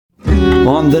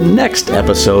on the next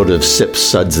episode of Sips,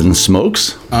 Suds, and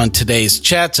Smokes. On today's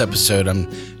Chats episode, I'm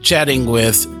chatting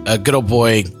with a good old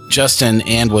boy, Justin,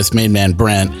 and with main man,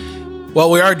 Brent. Well,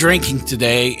 we are drinking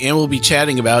today, and we'll be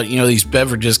chatting about, these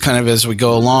beverages kind of as we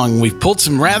go along. We've pulled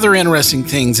some rather interesting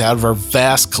things out of our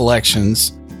vast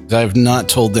collections. I've not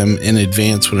told them in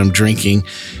advance what I'm drinking,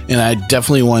 and I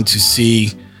definitely want to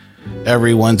see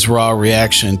everyone's raw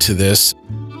reaction to this.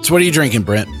 So what are you drinking,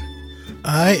 Brent?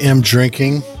 I am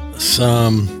drinking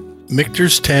some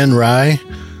Michter's 10 Rye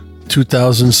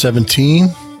 2017.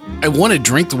 I want to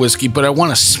drink the whiskey, but I want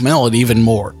to smell it even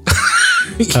more.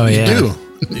 Oh, yeah. You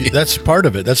do. That's part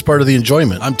of it. That's part of the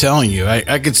enjoyment. I'm telling you,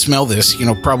 I could smell this,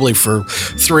 probably for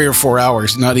 3 or 4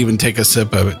 hours, not even take a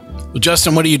sip of it. Well,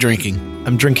 Justin, what are you drinking?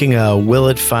 I'm drinking a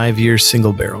Willet 5-year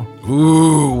single barrel.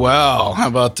 Ooh, wow. How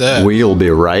about that? We'll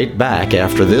be right back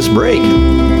after this break.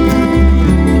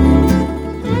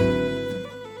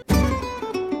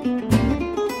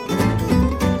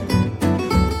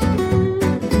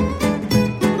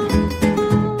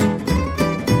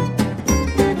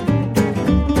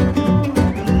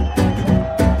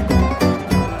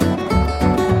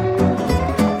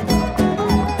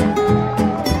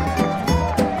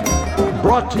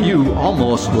 Brought to you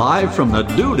almost live from the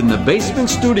Dude in the Basement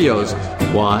Studios.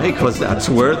 Why? Because that's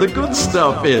where the good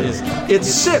stuff is. It's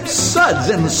Sips, Suds,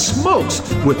 and Smokes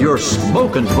with your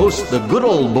smoking host, the good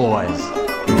old boys.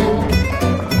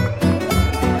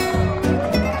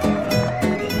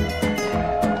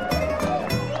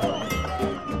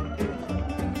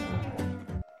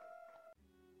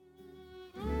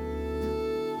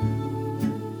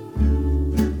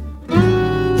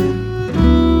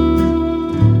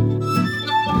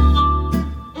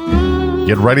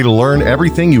 Get ready to learn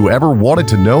everything you ever wanted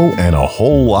to know and a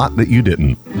whole lot that you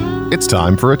didn't. It's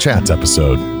time for a Chats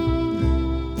episode.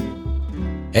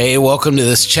 Hey, welcome to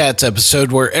this Chats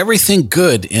episode where everything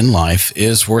good in life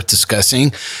is worth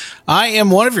discussing. I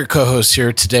am one of your co-hosts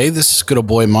here today. This is good old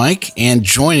boy Mike, and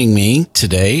joining me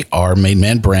today are main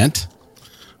man Brent.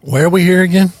 Where are we here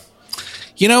again?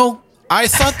 I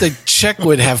thought the check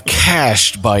would have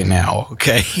cashed by now,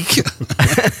 okay?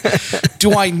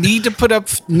 Do I need to put up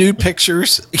nude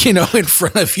pictures, in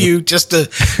front of you just to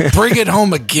bring it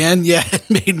home again? Yeah,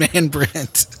 main man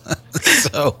Brent.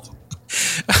 So,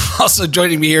 also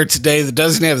joining me here today that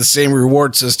doesn't have the same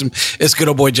reward system is good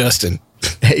old boy Justin.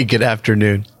 Hey, good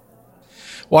afternoon.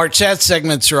 Well, our chat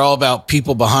segments are all about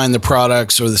people behind the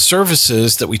products or the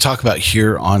services that we talk about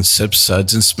here on Sips,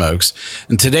 Suds, and Smokes.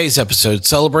 And today's episode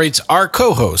celebrates our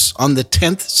co-hosts on the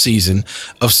 10th season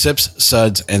of Sips,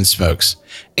 Suds, and Smokes.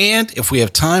 And if we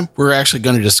have time, we're actually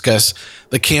going to discuss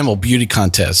the Camel Beauty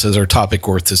Contest as our topic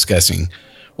worth discussing.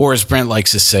 Or as Brent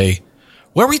likes to say,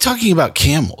 why are we talking about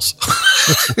camels?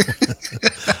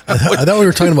 I thought we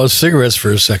were talking about cigarettes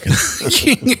for a second.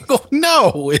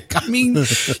 No, I mean,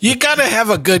 you got to have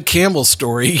a good camel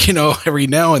story, every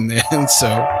now and then. So,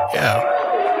 yeah.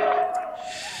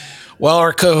 Well,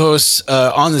 our co-hosts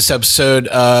on this episode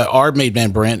are Maid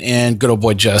Man Brent and good old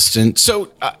boy Justin.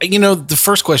 So, the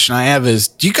first question I have is,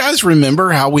 do you guys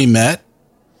remember how we met?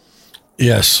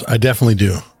 Yes, I definitely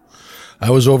do.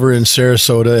 I was over in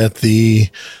Sarasota at the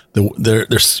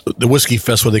Whiskey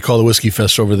Fest, what they call the Whiskey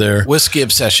Fest over there. Whiskey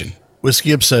Obsession.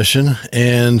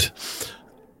 And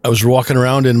I was walking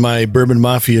around in my Bourbon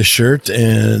Mafia shirt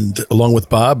and along with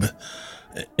Bob,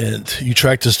 and you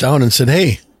tracked us down and said,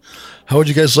 hey, how would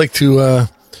you guys like to,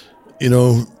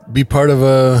 be part of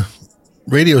a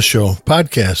radio show,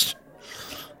 podcast?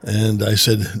 And I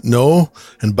said, no.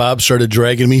 And Bob started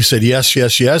dragging me, said, yes.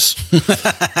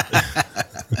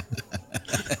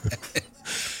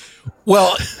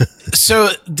 Well, so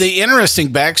the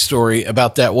interesting backstory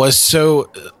about that was,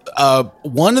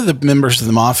 one of the members of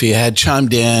the Mafia had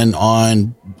chimed in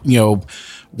on,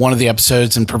 one of the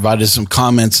episodes and provided some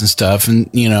comments and stuff.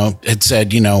 And, had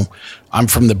said, I'm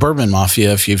from the Bourbon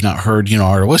Mafia. If you've not heard,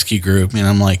 our whiskey group. And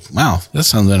I'm like, wow, that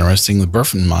sounds interesting. The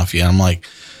Bourbon Mafia. I'm like,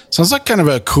 sounds like kind of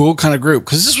a cool kind of group.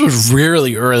 Cause this was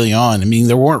really early on. I mean,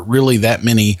 there weren't really that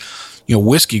many,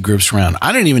 whiskey groups around.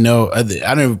 I didn't even know, I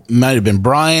don't know, it might've been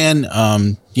Brian,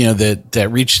 that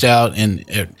reached out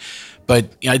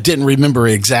but I didn't remember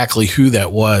exactly who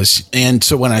that was. And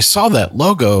so when I saw that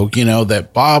logo,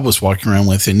 that Bob was walking around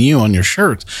with and you on your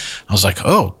shirt, I was like,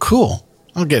 oh, cool.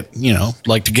 I'll get,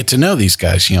 like to get to know these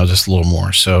guys, just a little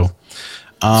more. So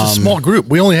it's a small group.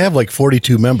 We only have like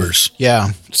 42 members. Yeah.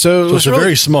 So it's a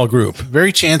very small group.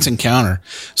 Very chance encounter.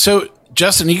 So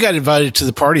Justin, you got invited to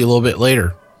the party a little bit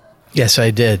later. Yes,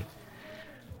 I did.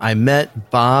 I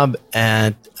met Bob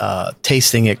at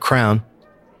tasting at Crown,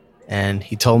 and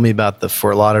he told me about the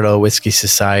Fort Lauderdale Whiskey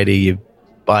Society.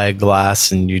 buy a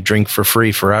glass and you drink for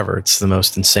free forever. It's the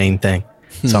most insane thing.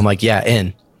 So I'm like, yeah,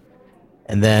 in.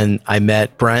 And then I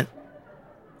met Brent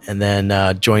and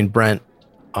then joined Brent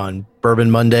on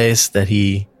Bourbon Mondays that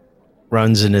he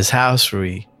runs in his house, where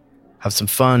we have some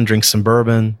fun, drink some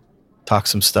bourbon, talk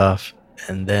some stuff.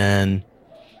 And then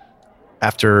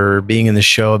after being in the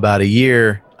show about a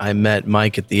year, I met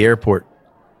Mike at the airport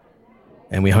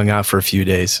and we hung out for a few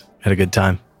days. Had a good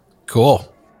time. Cool.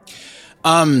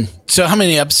 So how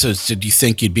many episodes did you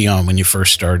think you'd be on when you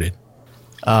first started?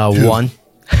 1.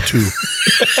 2.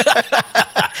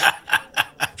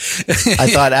 I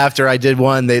thought after I did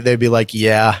 1, they'd be like,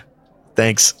 yeah,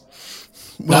 thanks.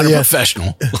 Not a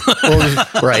professional. Well,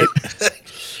 Right.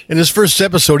 in his first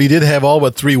episode, he did have all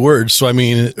but 3 words. So, I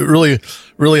mean, really,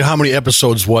 how many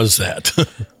episodes was that?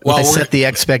 Well, I set the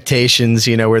expectations,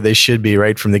 where they should be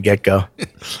right from the get-go.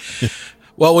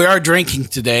 Well, we are drinking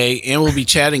today, and we'll be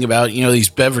chatting about, these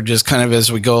beverages kind of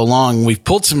as we go along. We've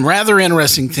pulled some rather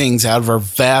interesting things out of our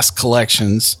vast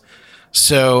collections.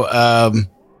 So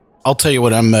I'll tell you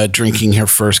what I'm drinking here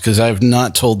first, because I've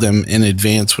not told them in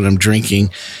advance what I'm drinking,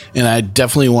 and I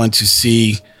definitely want to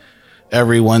see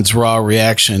everyone's raw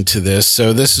reaction to this.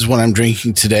 So this is what I'm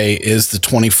drinking today is the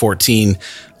 2014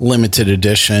 limited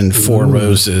edition Four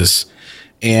Roses.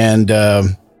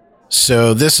 And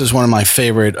so this is one of my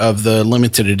favorite of the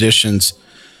limited editions.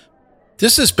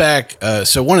 This is back.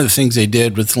 So one of the things they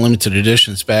did with the limited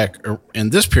editions back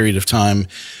in this period of time,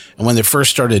 and when they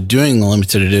first started doing the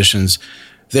limited editions,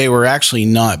 they were actually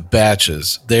not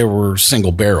batches. They were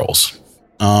single barrels.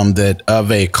 That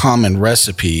of a common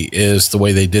recipe is the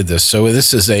way they did this. So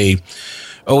this is a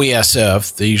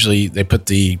OESF. They put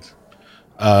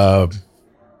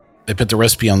the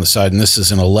recipe on the side, and this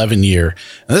is an 11-year.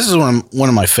 And this is one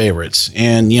of my favorites.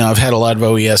 And I've had a lot of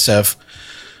OESF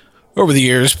over the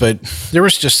years, but there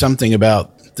was just something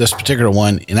about this particular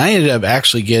one, and I ended up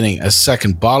actually getting a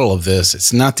second bottle of this.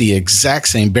 It's not the exact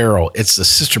same barrel; it's the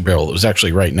sister barrel that was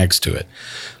actually right next to it.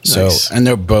 Nice. So, and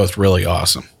they're both really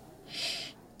awesome.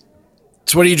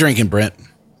 So what are you drinking, Brent?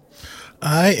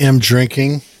 I am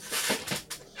drinking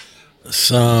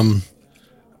some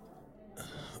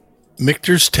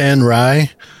Michter's 10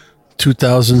 Rye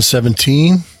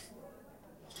 2017.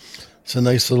 It's a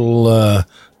nice little,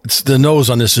 it's the nose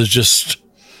on this is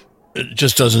it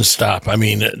just doesn't stop. I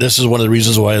mean, this is one of the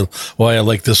reasons why I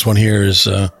like this one here is,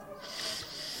 the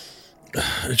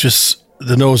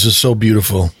nose is so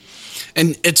beautiful.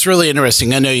 And it's really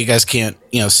interesting. I know you guys can't,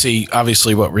 see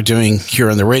obviously what we're doing here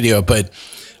on the radio, but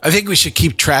I think we should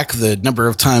keep track of the number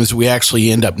of times we actually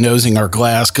end up nosing our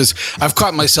glass, because I've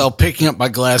caught myself picking up my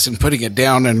glass and putting it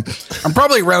down, and I'm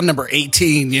probably around number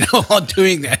 18, on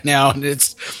doing that now. And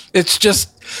it's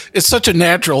such a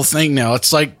natural thing now.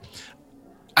 It's like,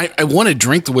 I want to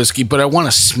drink the whiskey, but I want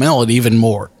to smell it even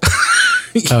more.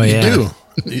 Oh, yeah. You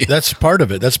do. That's part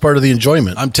of it. That's part of the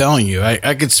enjoyment. I'm telling you,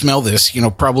 I could smell this,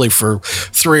 probably for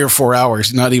 3 or 4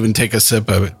 hours, not even take a sip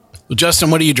of it. Well,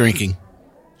 Justin, what are you drinking?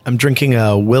 I'm drinking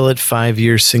a Willet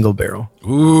 5-year single barrel.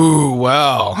 Ooh,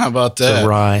 wow. How about that? It's a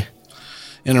rye.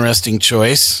 Interesting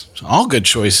choice. All good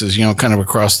choices, kind of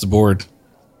across the board.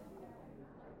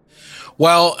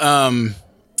 Well,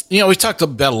 we talked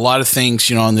about a lot of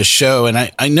things, on this show,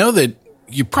 and I know that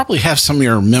you probably have some of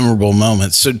your memorable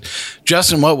moments. So,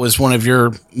 Justin, what was one of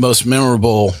your most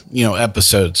memorable,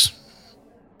 episodes?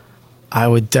 I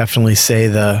would definitely say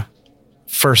the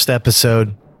first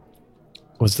episode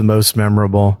was the most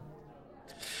memorable.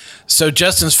 So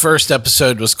Justin's first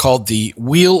episode was called The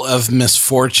Wheel of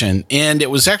Misfortune, and it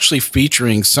was actually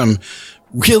featuring some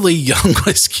really young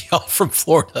whiskey all from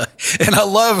Florida. And I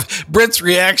love Brent's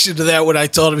reaction to that when I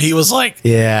told him. He was like,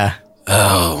 yeah.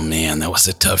 Oh, man, that was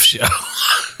a tough show.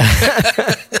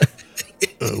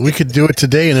 We could do it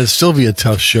today and it'd still be a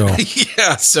tough show.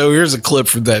 Yeah, so here's a clip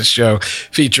from that show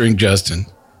featuring Justin.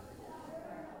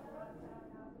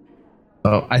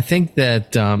 Oh, I think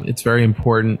that it's very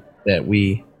important that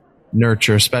we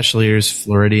nurture, especially as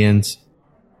Floridians,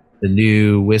 the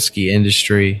new whiskey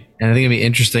industry. And I think it'd be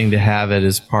interesting to have it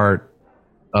as part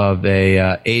of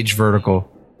a age vertical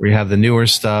where you have the newer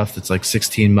stuff that's like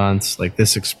 16 months, like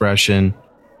this expression.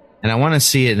 And I want to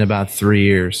see it in about 3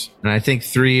 years. And I think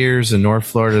 3 years in North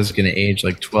Florida is going to age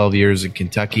like 12 years in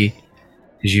Kentucky,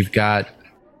 because you've got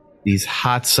these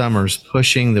hot summers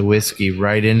pushing the whiskey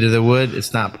right into the wood.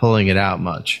 It's not pulling it out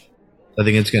much. I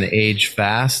think it's going to age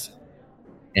fast.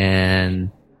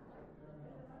 And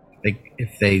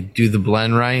if they do the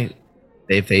blend right,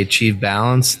 if they achieve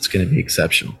balance, it's going to be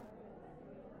exceptional.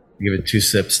 I'll give it 2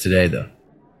 sips today, though.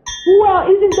 Well,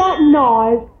 isn't that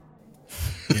nice?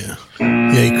 Yeah.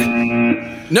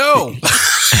 No.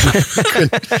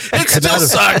 It still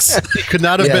sucks. Could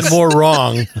not have been more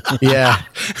wrong. Yeah.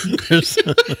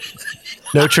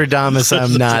 Notre Dame,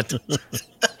 I'm not.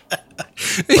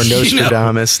 Or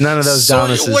Nostradamus. None of those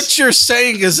Damuses. What you're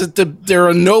saying is that there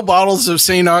are no bottles of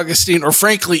St. Augustine or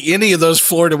frankly any of those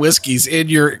Florida whiskeys in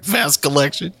your vast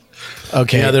collection.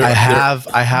 Okay, yeah,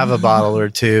 I have a bottle or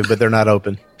two, but they're not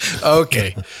open.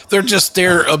 Okay. They're just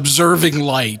there observing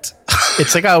light.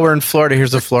 It's like, oh, we're in Florida.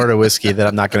 Here's a Florida whiskey that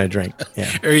I'm not going to drink.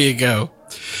 Yeah. There you go.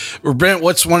 Well, Brent,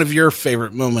 what's one of your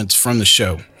favorite moments from the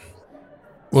show?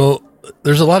 Well,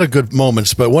 there's a lot of good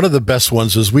moments, but one of the best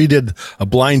ones is we did a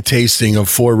blind tasting of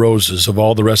Four Roses of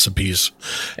all the recipes.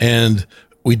 And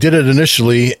we did it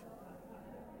initially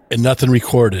and nothing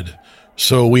recorded.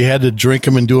 So we had to drink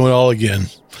them and do it all again.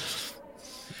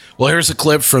 Well, here's a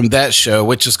clip from that show,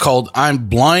 which is called I'm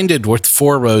Blinded with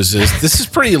Four Roses. This is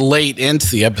pretty late into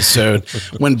the episode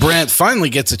when Brent finally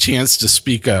gets a chance to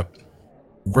speak up.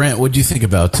 Brent, what do you think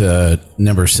about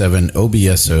number 7,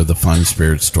 OBSO, the Fine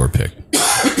Spirit store pick?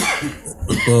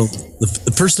 Well,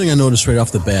 the first thing I noticed right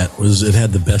off the bat was it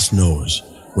had the best nose.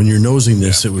 When you're nosing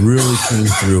this, it really came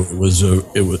through. It was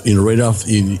right off.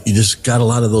 You just got a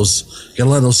lot of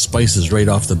those spices right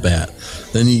off the bat.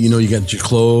 Then you got your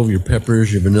clove, your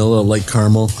peppers, your vanilla, light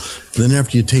caramel. Then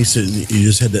after you taste it, you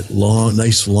just had that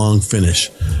nice long finish.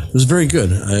 It was very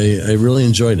good. I really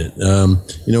enjoyed it.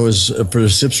 For the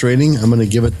Sips rating, I'm going to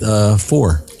give it 4.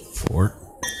 4.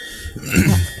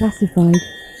 Classified.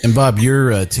 And Bob,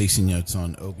 your tasting notes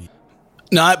on OB.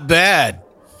 Not bad.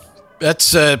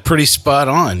 That's pretty spot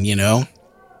on,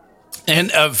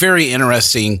 and a very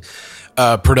interesting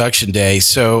production day.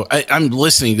 So I'm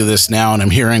listening to this now and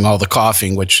I'm hearing all the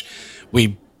coughing, which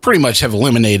we pretty much have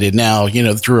eliminated now,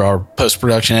 through our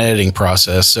post-production editing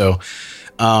process. So,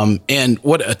 and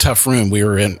what a tough room. We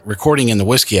were recording in the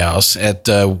Whiskey House at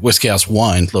Whiskey House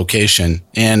 1 location.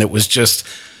 And it was just,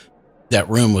 that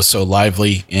room was so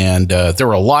lively, and there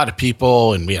were a lot of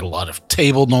people, and we had a lot of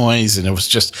table noise, and it was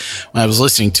just, when I was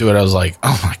listening to it, I was like,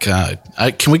 oh my God,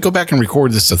 can we go back and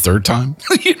record this a third time?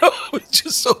 It's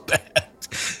just so bad.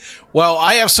 Well,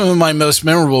 I have some of my most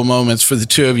memorable moments for the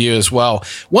two of you as well.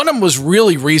 One of them was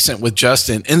really recent with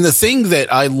Justin, and the thing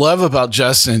that I love about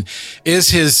Justin is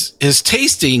his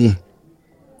tasting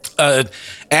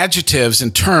adjectives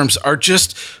and terms are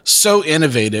just so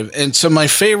innovative. And so my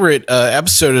favorite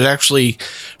episode is actually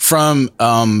from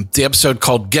the episode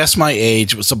called Guess My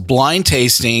Age. It was a blind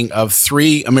tasting of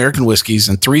 3 American whiskeys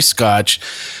and 3 Scotch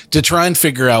to try and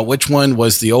figure out which one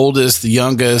was the oldest, the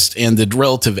youngest, and the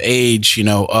relative age,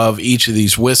 of each of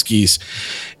these whiskeys.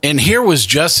 And here was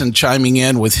Justin chiming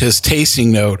in with his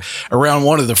tasting note around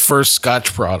one of the first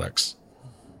Scotch products.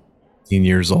 15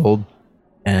 years old.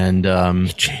 And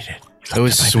cheated. It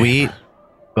was sweet,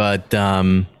 but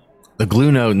the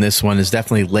glue note in this one is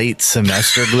definitely late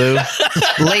semester glue.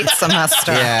 Late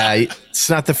semester. Yeah,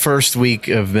 it's not the first week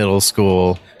of middle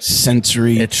school.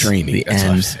 Sensory training. The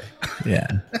end. Yeah.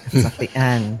 It's at the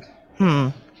end.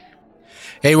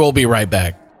 Hey, we'll be right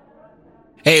back.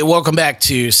 Hey, welcome back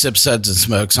to Sips, Suds, and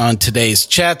Smokes. On today's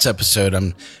Chats episode,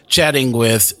 I'm chatting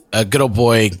with a good old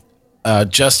boy,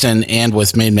 Justin, and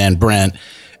with main man Brent.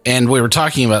 And we were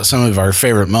talking about some of our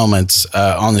favorite moments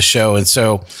on the show. And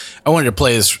so I wanted to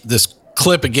play this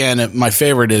clip again. My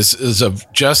favorite is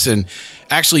of Justin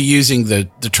actually using the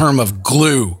term of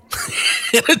glue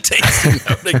in a tasting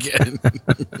note again.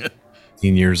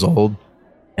 15 years old.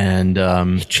 And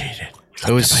cheated.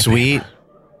 It was sweet,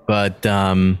 but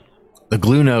the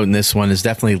glue note in this one is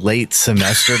definitely late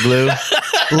semester glue.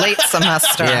 Late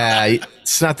semester. Yeah,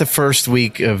 it's not the first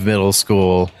week of middle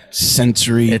school.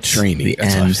 Sensory training. The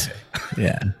end.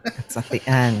 Yeah. It's at the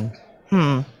end.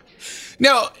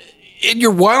 Now, in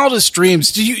your wildest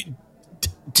dreams,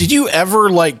 did you ever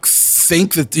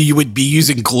think that you would be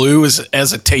using glue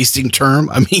as a tasting term?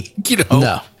 I mean,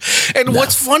 No. And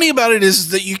what's funny about it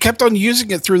is that you kept on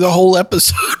using it through the whole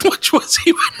episode, which was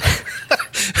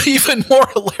even more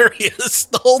hilarious.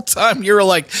 The whole time you were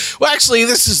like, well, actually,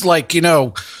 this is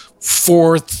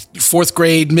fourth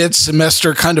grade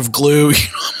mid-semester kind of glue.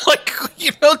 I'm like,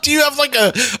 do you have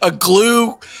a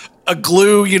glue,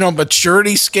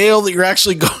 maturity scale that you're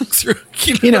actually going through?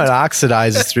 It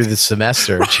oxidizes through the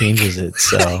semester, it changes it.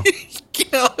 So,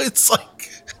 it's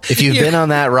like, If you've been on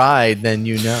that ride, then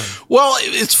you know. Well,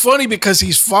 it's funny because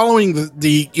he's following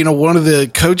the one of the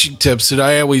coaching tips that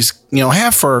I always,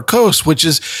 have for our coach, which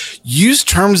is use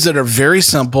terms that are very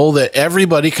simple that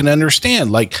everybody can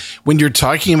understand. Like when you're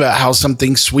talking about how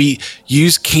something's sweet,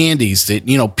 use candies that,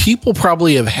 people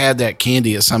probably have had that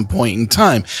candy at some point in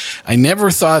time. I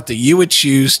never thought that you would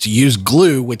choose to use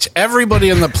glue, which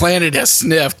everybody on the planet has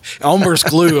sniffed, Elmer's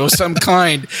glue of some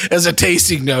kind as a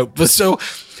tasting note. But so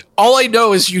all I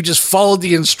know is you just followed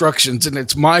the instructions and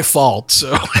it's my fault.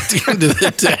 So at the end of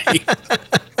the day,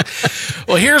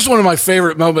 well, here's one of my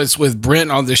favorite moments with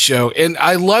Brent on the show. And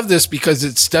I love this because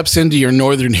it steps into your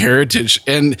Northern heritage.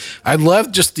 And I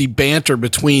love just the banter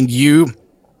between you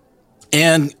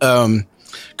and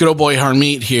good old boy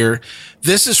Harmeet here.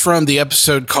 This is from the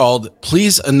episode called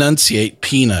Please Enunciate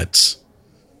Peanuts.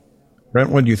 Brent,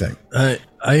 what do you think? I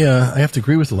have to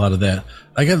agree with a lot of that.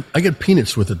 I get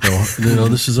peanuts with it though.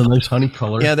 This is a nice honey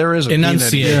color. Yeah, there is a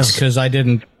enunciate because I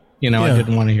didn't, I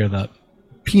didn't want to hear that.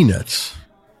 Peanuts.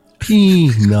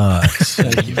 Thank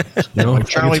you.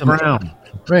 Charlie Brown.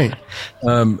 Right.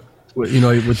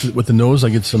 With the nose, I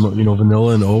get some,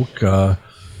 vanilla and oak. On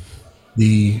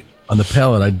the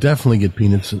palate, I definitely get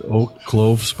peanuts and oak,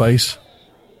 clove, spice.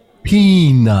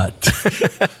 Peanut.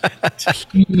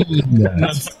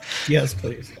 Yes,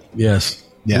 please. Yes.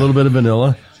 Yeah. A little bit of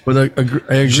vanilla. But I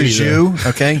agree. Juju,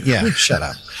 okay? Yeah, shut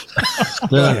up.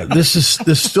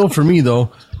 This still for me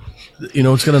though.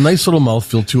 It's got a nice little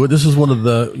mouthfeel to it. This is one of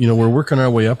the, we're working our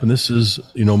way up, and this is,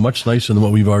 much nicer than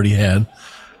what we've already had.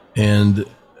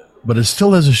 But it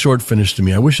still has a short finish to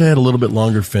me. I wish I had a little bit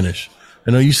longer finish.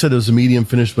 I know you said it was a medium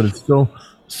finish, but it's still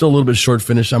a little bit short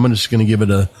finish. I'm just going to give it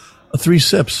a 3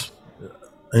 sips.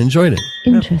 I enjoyed it.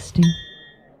 Interesting.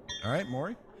 All right,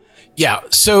 Maury. Yeah.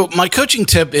 So my coaching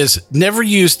tip is never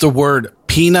use the word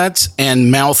peanuts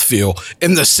and mouthfeel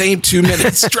in the same 2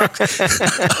 minutes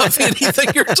of anything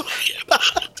you're talking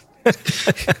about.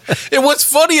 And what's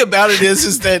funny about it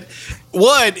is that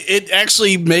one, it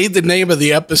actually made the name of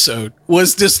the episode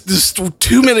was this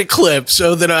 2-minute clip,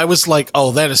 so that I was like,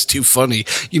 oh, that is too funny,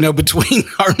 between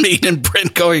Harmeet and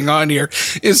Brent going on here.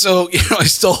 And so, I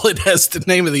stole it as the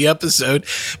name of the episode.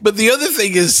 But the other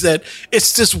thing is that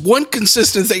it's just one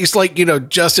consistent thing. It's like,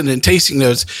 Justin in Tasting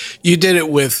Notes, you did it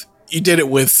with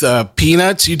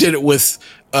peanuts, you did it with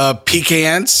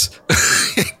pecans.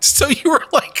 So you were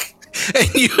like,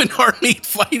 and you and Harmeet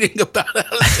fighting about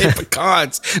how to say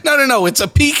pecans. No, it's a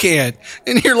pecan.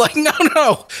 And you're like,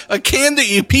 no, a can that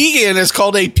you pee in is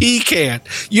called a pecan.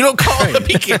 You don't call it a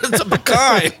pecan, it's a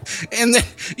pecan. And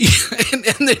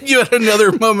then you had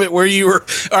another moment where you were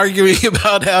arguing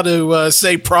about how to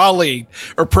say praline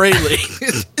or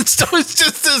praline. So it's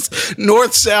just this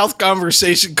north-south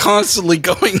conversation constantly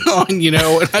going on, and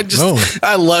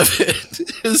I love it.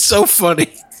 It's so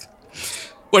funny.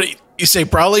 What you say,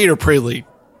 praline or praline?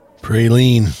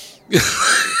 Praline.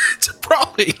 It's a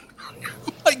praline.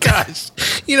 Oh my gosh.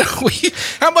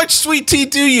 How much sweet tea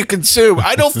do you consume?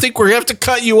 I don't think we're going to have to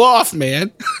cut you off,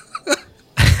 man.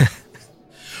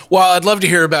 Well, I'd love to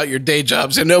hear about your day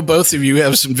jobs. I know both of you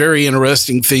have some very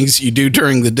interesting things you do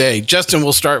during the day. Justin,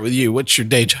 we'll start with you. What's your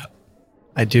day job?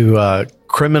 I do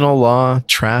criminal law,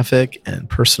 traffic, and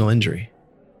personal injury.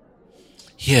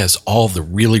 He has all the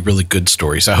really, really good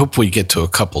stories. I hope we get to a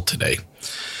couple today.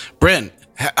 Brent,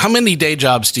 how many day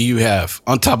jobs do you have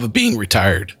on top of being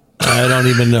retired? I don't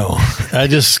even know. I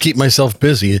just keep myself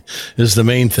busy is the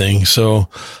main thing. So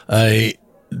I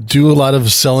do a lot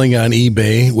of selling on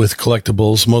eBay with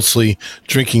collectibles, mostly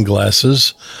drinking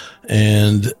glasses.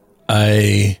 And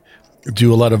I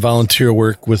do a lot of volunteer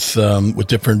work with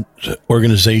different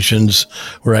organizations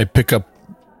where I pick up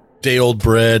day-old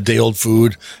bread, day-old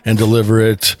food, and deliver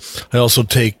it. I also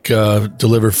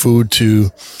deliver food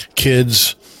to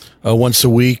kids once a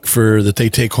week that they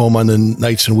take home on the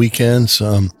nights and weekends.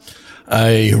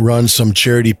 I run some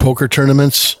charity poker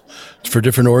tournaments for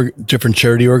different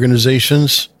charity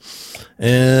organizations,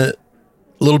 and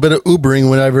a little bit of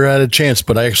Ubering whenever I had a chance,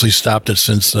 but I actually stopped it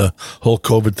since the whole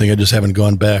COVID thing. I just haven't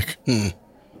gone back.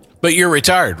 But you're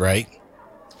retired, right?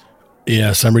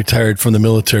 Yes, I'm retired from the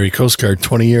military, Coast Guard,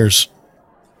 20 years.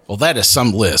 Well, that is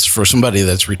some list for somebody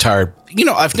that's retired.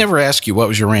 I've never asked you, what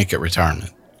was your rank at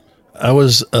retirement? I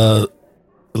was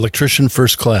electrician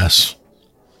first class.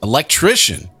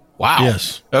 Electrician? Wow.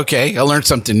 Yes. Okay, I learned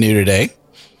something new today.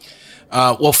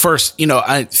 Well, first,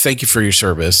 I thank you for your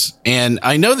service. And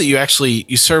I know that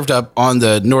you served up on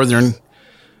the northern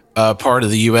part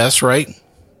of the U.S., right?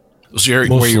 Was where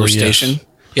you were stationed? Yes.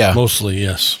 Yeah. Mostly,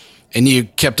 yes. And you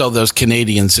kept all those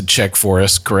Canadians in check for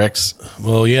us, correct?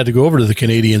 Well, you had to go over to the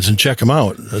Canadians and check them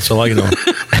out. That's all I know.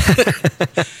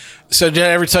 So did I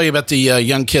ever tell you about the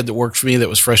young kid that worked for me that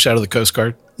was fresh out of the Coast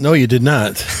Guard? No, you did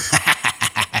not.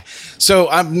 So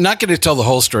I'm not going to tell the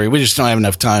whole story. We just don't have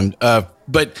enough time.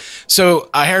 But so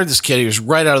I hired this kid. He was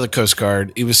right out of the Coast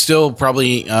Guard. He was still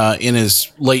probably in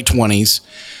his late 20s.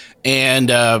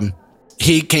 And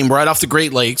he came right off the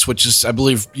Great Lakes, which is, I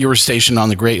believe you were stationed on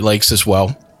the Great Lakes as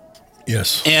well.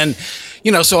 Yes. And,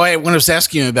 so when I was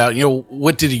asking him about,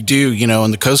 what did he do,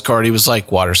 in the Coast Guard, he was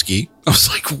like, water ski. I was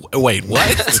like, wait,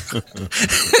 what?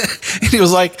 And he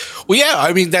was like, well, yeah,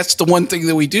 I mean, that's the one thing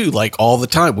that we do like all the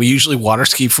time. We usually water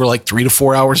ski for like 3 to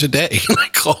 4 hours a day.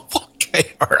 Like, oh,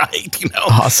 okay, all right,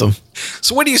 Awesome.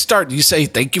 So when do you start? Do you say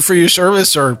thank you for your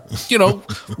service, or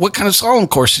what kind of slalom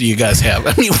course do you guys have?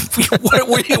 I mean,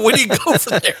 where do you go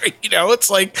from there?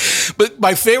 It's like. But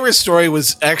my favorite story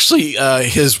was actually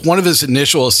one of his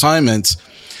initial assignments.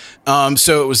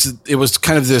 So it was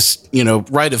kind of this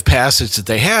rite of passage that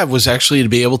they have was actually to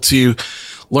be able to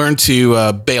learn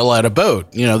to bail out a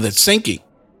boat that's sinking.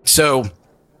 So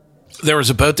there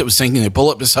was a boat that was sinking. They pull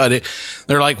up beside it.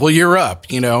 They're like, well, you're up,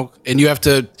 and you have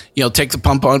to, take the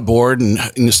pump on board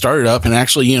and start it up and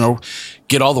actually,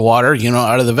 get all the water,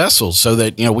 out of the vessel so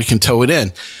that, we can tow it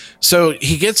in. So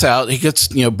he gets out,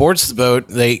 boards the boat.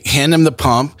 They hand him the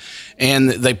pump and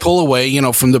they pull away,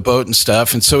 from the boat and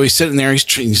stuff. And so he's sitting there,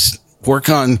 he's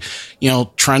working on,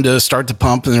 trying to start the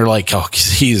pump. And they're like, oh,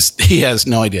 he has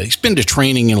no idea. He's been to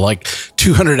training in like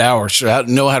 200 hours to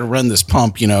know how to run this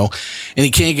pump, and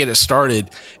he can't get it started.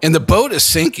 And the boat is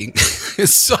sinking.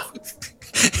 So,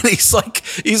 and he's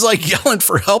like yelling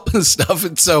for help and stuff.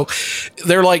 And so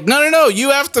they're like, no, you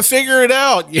have to figure it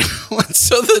out. And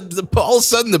so all of a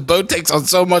sudden the boat takes on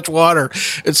so much water,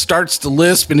 it starts to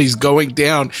lisp and he's going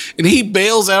down and he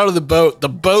bails out of the boat. The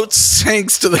boat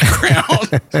sinks to the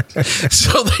ground.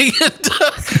 So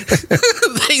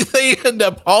they end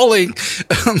up hauling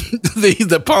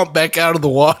the pump back out of the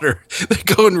water. They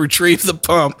go and retrieve the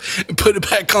pump and put it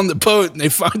back on the boat, and they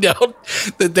find out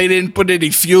that they didn't put any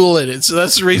fuel in it. So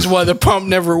that's the reason why the pump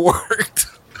never worked.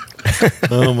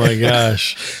 Oh my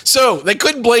gosh. So they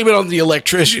couldn't blame it on the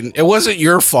electrician. It wasn't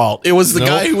your fault. It was the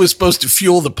guy who was supposed to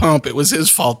fuel the pump. It was his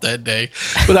fault that day.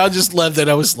 But I just loved that.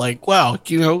 I was like, wow,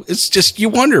 it's just, you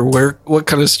wonder what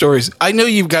kind of stories. I know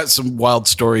you've got some wild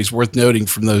stories worth noting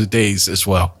from those days as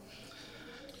well.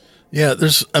 Yeah,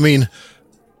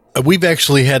 we've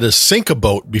actually had to sink a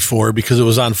boat before because it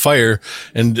was on fire,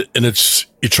 and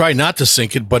you try not to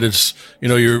sink it, but it's,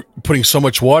 you're putting so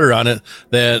much water on it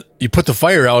that you put the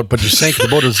fire out, but you sank the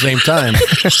boat at the same time.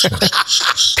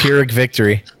 Pyrrhic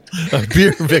victory. A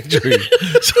pure victory.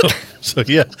 So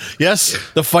yeah, yes,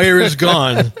 the fire is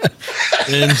gone,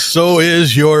 and so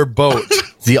is your boat.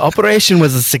 The operation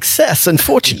was a success.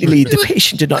 Unfortunately, the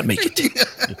patient did not make it.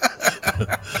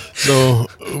 So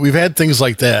we've had things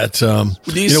like that.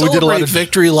 Do you celebrate we did a lot of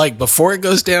victory like before it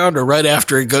goes down or right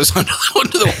after it goes under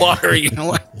the water?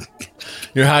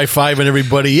 You're high-fiving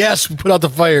everybody. Yes, we put out the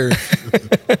fire.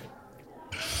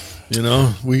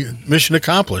 We mission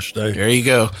accomplished. There you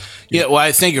go. Yeah, well,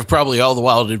 I think of probably all the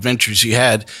wild adventures you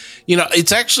had.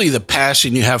 It's actually the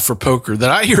passion you have for poker that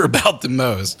I hear about the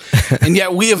most. And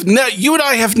yet you and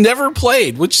I have never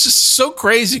played, which is so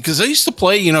crazy because I used to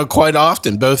play, quite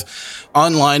often, both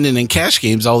online and in cash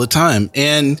games all the time.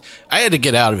 And I had to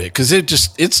get out of it because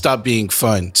it stopped being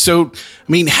fun. So,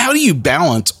 how do you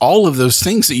balance all of those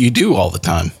things that you do all the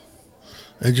time?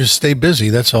 I just stay busy.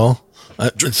 That's all.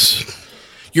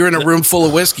 You're in a room full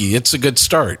of whiskey. It's a good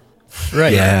start.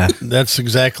 Right. Yeah. That's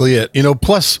exactly it.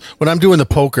 Plus when I'm doing the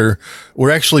poker,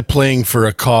 we're actually playing for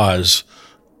a cause,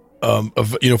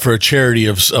 for a charity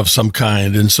of some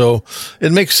kind. And so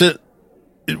it makes it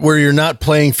where you're not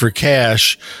playing for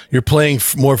cash, you're playing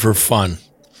more for fun.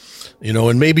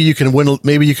 And maybe you can win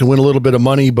a little bit of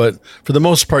money, but for the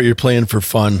most part, you're playing for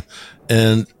fun.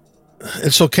 And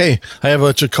it's okay. I have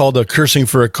what's called a cursing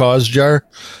for a cause jar.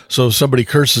 So if somebody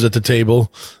curses at the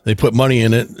table, they put money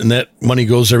in it, and that money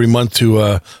goes every month to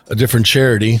a different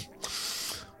charity.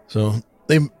 So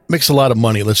they makes a lot of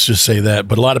money. Let's just say that.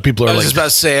 But a lot of people are I was just about to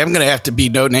say, I'm going to have to be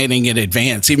donating in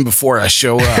advance even before I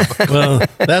show up. Well,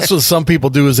 that's what some people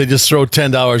do is they just throw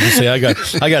 $10 and say, I got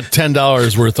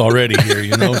 $10 worth already here,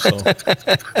 so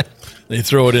they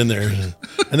throw it in there,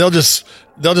 and they'll just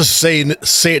say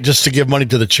it just to give money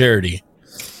to the charity,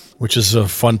 which is a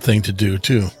fun thing to do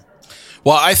too.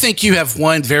 Well, I think you have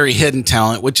one very hidden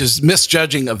talent, which is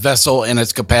misjudging a vessel and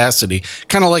its capacity.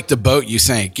 Kind of like the boat you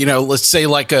sank. You know, let's say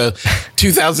like a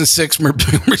 2006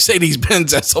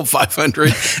 Mercedes-Benz SL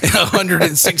 500 and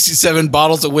 167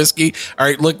 bottles of whiskey. All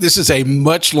right, look, this is a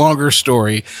much longer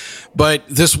story. But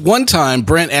this one time,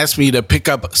 Brent asked me to pick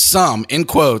up some, in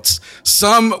quotes,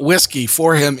 some whiskey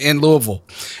for him in Louisville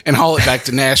and haul it back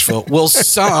to Nashville. Well,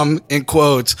 some, in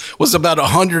quotes, was about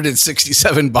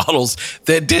 167 bottles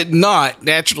that did not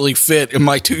naturally fit in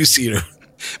my two-seater.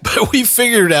 But we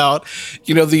figured out,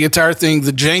 you know, the entire thing,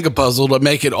 the Jenga puzzle, to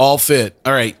make it all fit.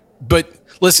 All right. But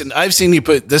listen, I've seen you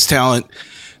put this talent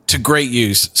to great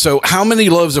use. So how many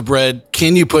loaves of bread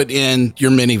can you put in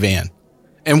your minivan?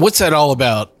 And what's that all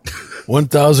about?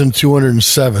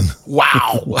 1,207.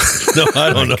 Wow. No, I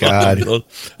don't know. God.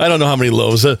 I don't know how many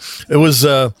loaves. It was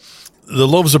the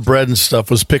loaves of bread and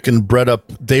stuff was picking bread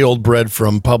up, day old bread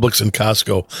from Publix and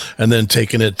Costco, and then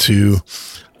taking it to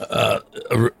a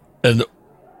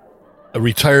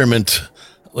retirement,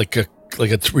 like a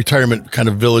retirement kind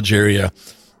of village area,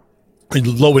 a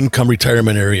low income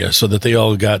retirement area, so that they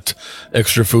all got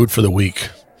extra food for the week.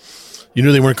 You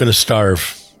knew they weren't going to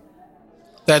starve.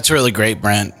 That's really great,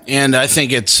 Brent. And I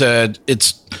think it's,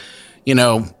 you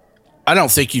know, I don't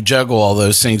think you juggle all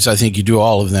those things. I think you do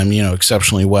all of them, you know,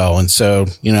 exceptionally well. And so,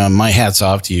 you know, my hat's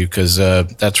off to you because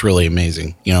that's really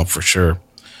amazing, you know, for sure.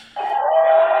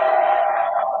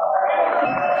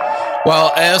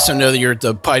 Well, I also know that you're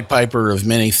the Pied Piper of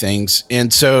many things.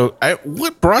 And so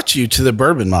what brought you to the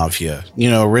Bourbon Mafia, you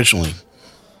know, originally?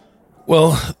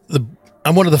 Well,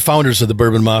 I'm one of the founders of the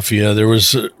Bourbon Mafia. There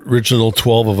was original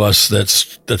 12 of us that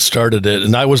started it,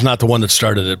 and I was not the one that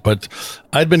started it, but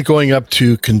I'd been going up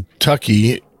to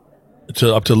Kentucky,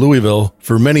 up to Louisville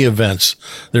for many events.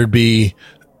 There'd be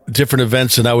different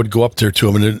events, and I would go up there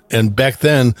to them. And back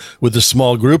then, with the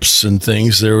small groups and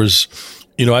things, there was,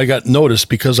 you know, I got noticed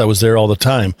because I was there all the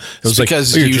time. It was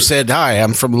because you said, "Hi,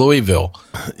 I'm from Louisville."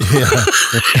 Yeah.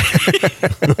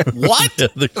 What? Yeah,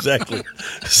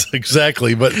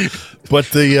 exactly. But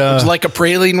the was like a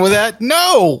praline with that?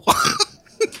 No.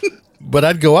 But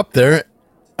I'd go up there,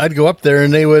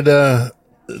 and they would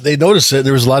they noticed it.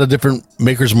 There was a lot of different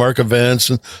Maker's Mark events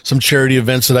and some charity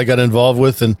events that I got involved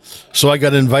with, and so I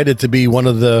got invited to be one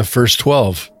of the first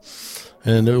 12.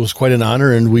 And it was quite an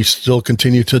honor, and we still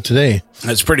continue to today.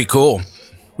 That's pretty cool.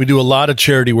 We do a lot of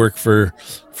charity work for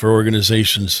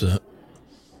organizations.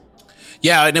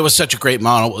 Yeah, and it was such a great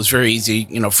model. It was very easy,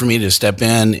 you know, for me to step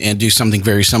in and do something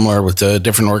very similar with a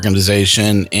different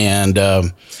organization. And,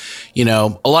 you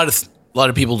know, a lot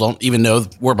of people don't even know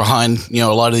we're behind, you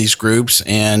know, a lot of these groups.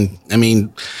 And I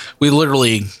mean, we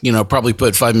literally, you know, probably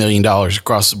put $5 million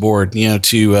across the board, you know,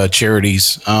 to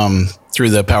charities through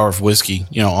the power of whiskey,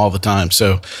 you know, all the time.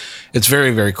 So it's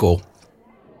very, very cool.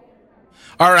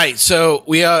 All right. So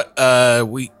we have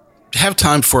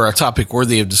time for a topic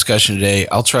worthy of discussion today.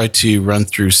 I'll try to run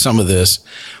through some of this.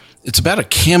 It's about a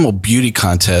camel beauty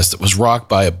contest that was rocked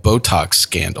by a Botox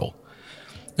scandal.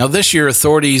 Now, this year,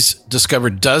 authorities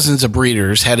discovered dozens of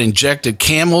breeders had injected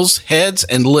camels' heads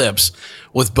and lips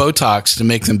with Botox to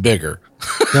make them bigger.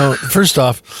 Now, first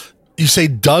off, you say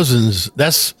dozens.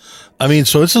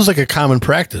 So this is like a common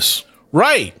practice.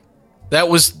 Right. That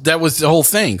was the whole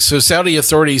thing. So Saudi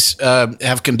authorities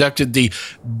have conducted the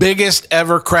biggest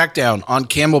ever crackdown on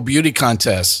camel beauty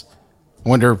contests. I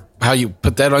wonder how you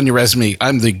put that on your resume.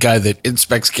 I'm the guy that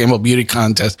inspects camel beauty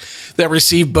contests that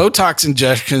receive Botox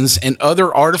injections and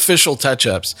other artificial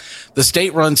touch-ups. The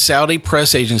state-run Saudi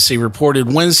press agency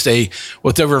reported Wednesday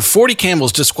with over 40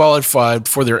 camels disqualified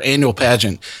for their annual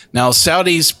pageant. Now,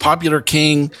 Saudi's popular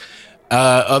king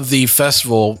of the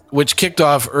festival, which kicked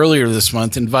off earlier this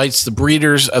month, invites the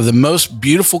breeders of the most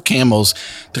beautiful camels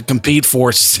to compete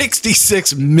for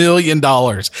 $66 million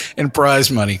in prize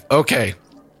money. Okay.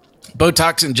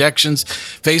 Botox injections,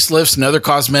 facelifts, and other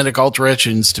cosmetic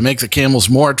alterations to make the camels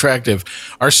more attractive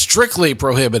are strictly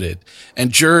prohibited,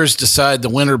 and jurors decide the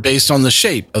winner based on the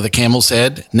shape of the camel's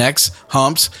head, necks,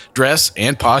 humps, dress,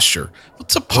 and posture.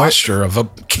 What's a posture of a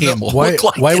camel?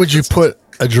 Why would you put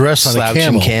a dress on a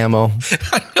camel?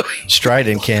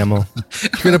 Strident camel.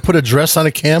 You're going to put a dress on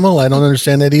a camel? I don't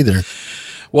understand that either.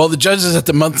 Well, the judges at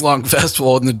the month-long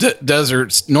festival in the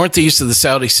deserts northeast of the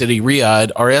Saudi city,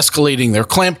 Riyadh, are escalating their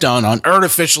clampdown on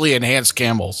artificially enhanced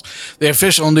camels. The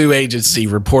official news agency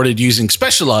reported using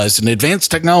specialized and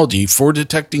advanced technology for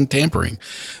detecting tampering.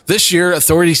 This year,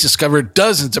 authorities discovered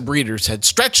dozens of breeders had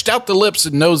stretched out the lips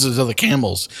and noses of the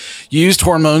camels, used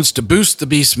hormones to boost the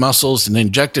beast's muscles, and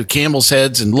injected camels'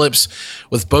 heads and lips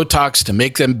with Botox to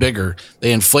make them bigger.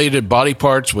 They inflated body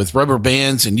parts with rubber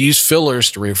bands and used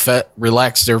fillers to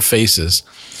relax their faces.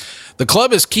 The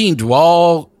club is keen to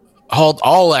halt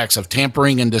all acts of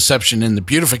tampering and deception in the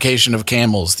beautification of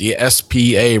camels, the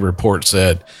SPA report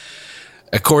said.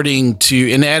 According to,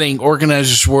 in adding,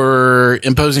 organizers were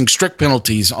imposing strict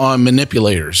penalties on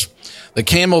manipulators. The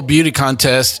Camel Beauty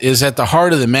Contest is at the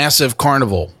heart of the massive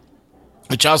carnival,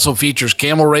 which also features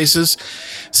camel races,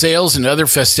 sales, and other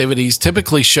festivities,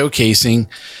 typically showcasing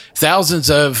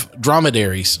thousands of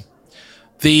dromedaries.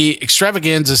 The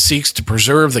extravaganza seeks to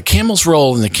preserve the camel's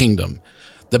role in the kingdom,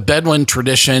 the Bedouin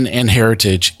tradition and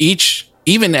heritage,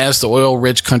 even as the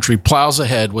oil-rich country plows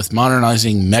ahead with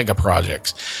modernizing mega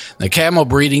projects. The camel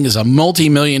breeding is a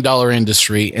multi-million-dollar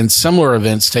industry, and similar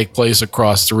events take place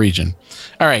across the region.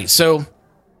 All right, so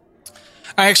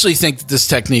I actually think that this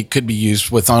technique could be used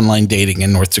with online dating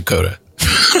in North Dakota.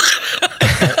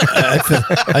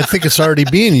 I think it's already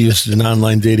being used in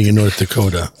online dating in North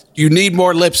Dakota. You need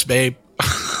more lips, babe.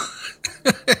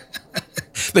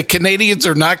 The Canadians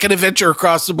are not going to venture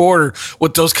across the border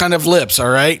with those kind of lips, all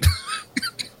right?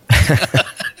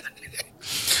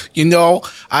 You know,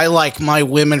 I like my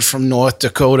women from North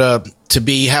Dakota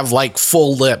to have like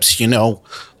full lips, you know.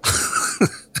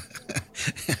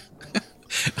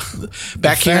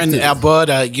 Back here in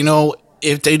Alberta, you know,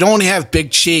 if they don't have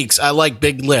big cheeks, I like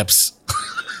big lips.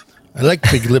 I like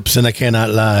big lips, and I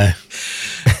cannot lie.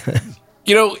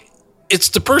 You know, it's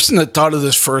the person that thought of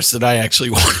this first that I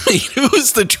actually want to meet. Who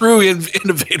was the true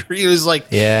innovator? He was like,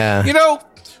 yeah, you know,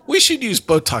 we should use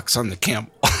Botox on the camel.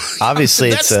 Obviously,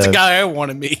 that's it's the guy I want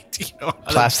to meet. You know,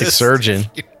 plastic surgeon.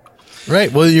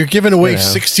 Right. Well, you're giving away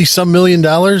 $60-some million.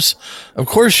 Of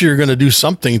course, you're going to do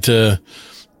something to,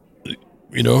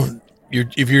 you know,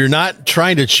 if you're not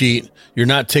trying to cheat, you're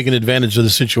not taking advantage of the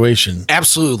situation.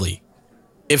 Absolutely.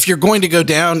 If you're going to go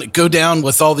down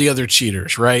with all the other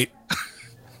cheaters, right?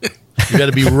 You got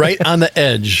to be right on the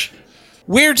edge.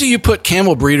 Where do you put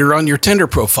camel breeder on your Tinder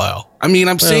profile? I mean,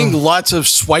 I'm seeing lots of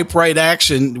swipe right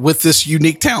action with this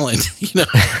unique talent. You know,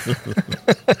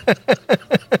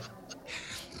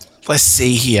 let's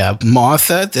see here,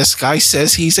 Martha. This guy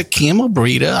says he's a camel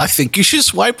breeder. I think you should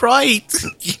swipe right.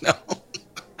 You know,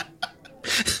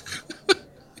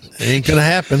 it ain't gonna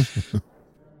happen.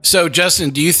 So,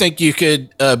 Justin, do you think you could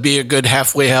be a good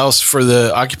halfway house for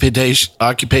the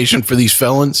occupation for these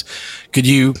felons? Could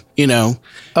you, you know,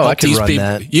 I could run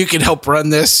that. You could help run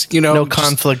this, you know, no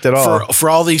conflict at all for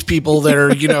all these people that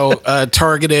are, you know,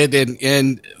 targeted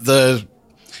in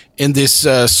this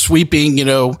sweeping, you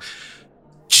know,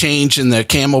 change in the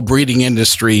camel breeding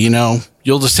industry. You know,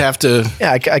 you'll just have to.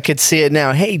 Yeah, I could see it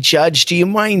now. Hey, Judge, do you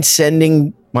mind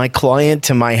sending my client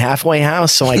to my halfway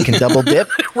house so I can double dip?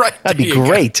 Right. That'd be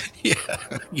great. Yeah.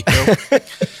 You know,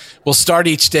 we'll start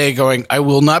each day going, I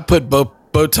will not put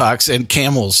Botox in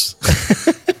camels.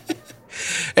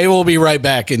 Hey, we'll be right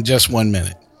back in just 1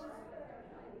 minute.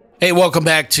 Hey, welcome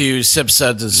back to Sips,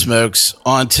 Suds, and Smokes.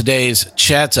 On today's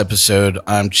Chats episode,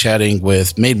 I'm chatting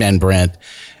with Maidman Brent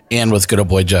and with good old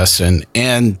boy Justin,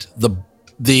 and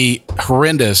the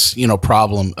horrendous, you know,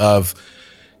 problem of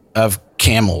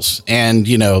camels and,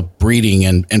 you know, breeding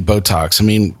and Botox. I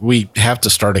mean, we have to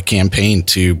start a campaign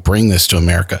to bring this to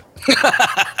America.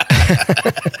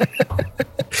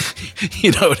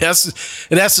 You know, it has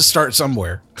to start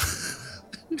somewhere.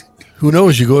 Who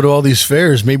knows? You go to all these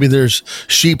fairs, maybe there's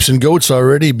sheeps and goats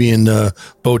already being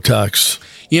Botox.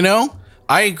 You know,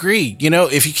 I agree. You know,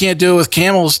 if you can't do it with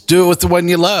camels, do it with the one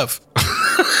you love.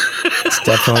 It's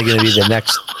definitely going to be the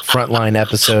next Frontline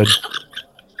episode.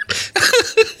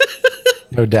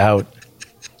 No doubt.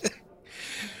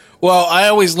 Well, I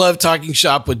always love talking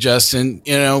shop with Justin.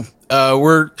 You know,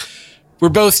 we're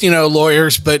both, you know,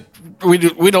 lawyers, but we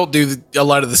don't do a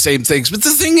lot of the same things. But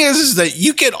the thing is that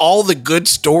you get all the good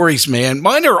stories, man.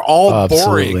 Mine are all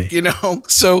boring, you know.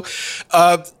 So,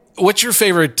 what's your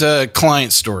favorite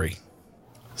client story?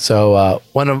 So,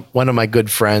 one of my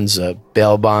good friends, a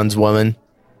bail bonds woman,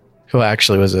 who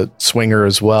actually was a swinger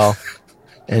as well,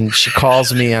 and she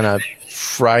calls me on a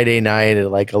Friday night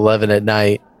at like 11 at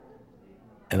night,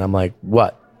 and I'm like,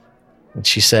 what? And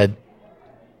she said,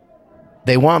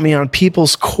 they want me on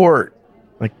people's court.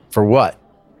 Like, for what?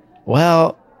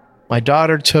 Well, my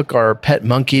daughter took our pet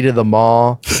monkey to the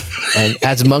mall, and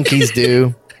as monkeys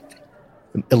do,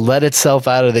 it let itself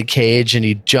out of the cage, and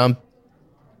he jumped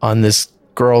on this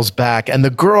girl's back, and the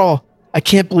girl, I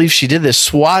can't believe she did this,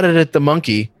 swatted at the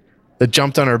monkey that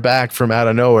jumped on her back from out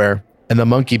of nowhere, and the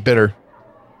monkey bit her.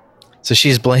 So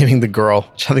she's blaming the girl,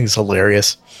 which I think is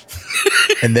hilarious.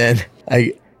 And then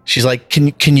she's like,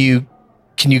 can you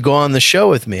go on the show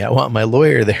with me? I want my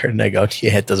lawyer there. And I go,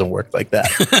 yeah, it doesn't work like that.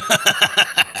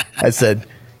 I said,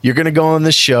 you're going to go on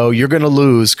the show. You're going to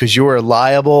lose because you are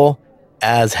liable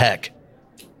as heck.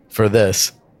 for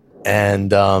this.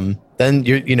 And then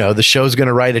the show's going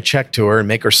to write a check to her and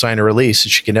make her sign a release so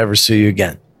she can never sue you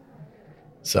again.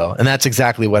 So, and that's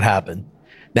exactly what happened.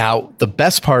 Now, the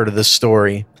best part of this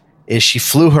story is she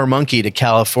flew her monkey to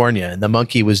California, and the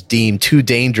monkey was deemed too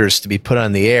dangerous to be put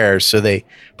on the air, so they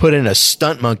put in a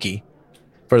stunt monkey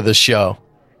for the show.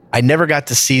 I never got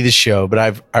to see the show,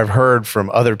 but I've heard from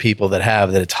other people that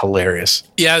have that it's hilarious.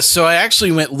 Yeah, so I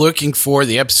actually went looking for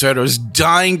the episode. I was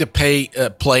dying to play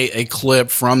a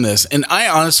clip from this, and I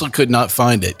honestly could not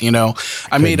find it.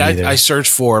 I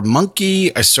searched for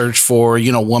monkey, I searched for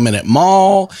woman at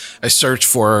mall, I searched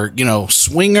for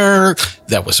swinger.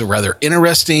 That was a rather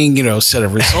interesting set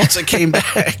of results that came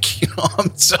back.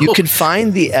 You can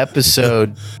find the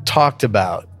episode talked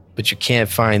about, but you can't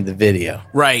find the video.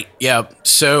 Right. Yeah.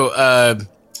 So,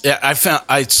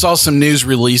 I saw some news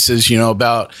releases,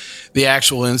 about the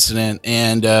actual incident,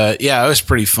 and it was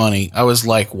pretty funny. I was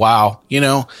like, wow,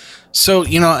 So,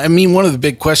 one of the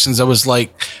big questions, I was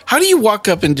like, how do you walk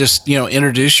up and just,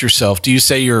 introduce yourself? Do you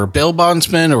say you're a bail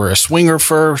bondsman or a swinger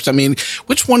first? I mean,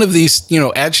 which one of these,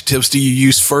 adjectives do you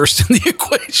use first in the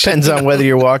equation? Depends on whether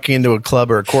you're walking into a club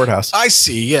or a courthouse. I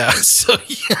see. Yeah. So,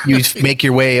 you make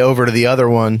your way over to the other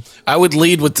one. I would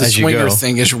lead with the swinger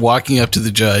thing as you're walking up to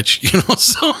the judge,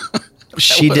 so.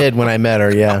 She did when I met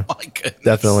her. Yeah. Oh my goodness.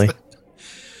 Definitely.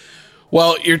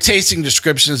 Well, your tasting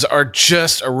descriptions are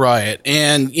just a riot.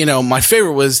 And, my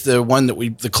favorite was the one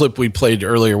the clip we played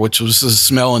earlier, which was the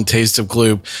smell and taste of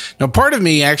glue. Now, part of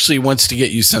me actually wants to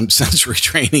get you some sensory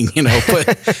training,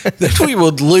 but then we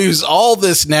would lose all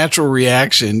this natural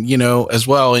reaction, as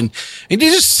well. And you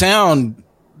just sound,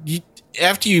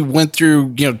 after you went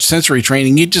through, sensory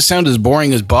training, you just sound as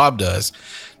boring as Bob does.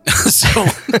 So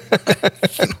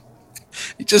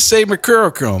you just say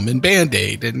mercurochrome and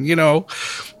Band-Aid and,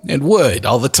 and wood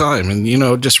all the time and,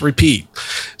 just repeat.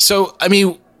 So,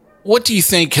 what do you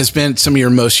think has been some of your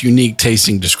most unique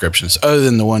tasting descriptions other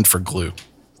than the one for glue?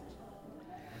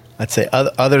 I'd say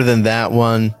other than that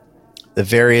one, the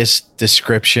various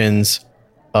descriptions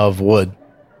of wood,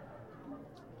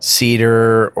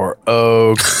 cedar or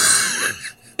oak,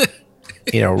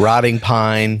 rotting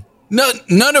pine.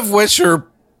 None of which are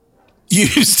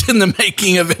used in the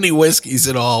making of any whiskeys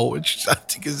at all, which I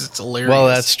think is hilarious. Well,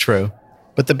 that's true.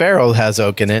 But the barrel has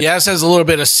oak in it. Yes, has a little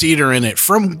bit of cedar in it.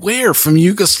 From where? From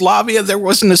Yugoslavia? There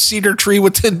wasn't a cedar tree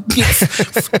within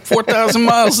 4,000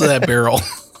 miles of that barrel.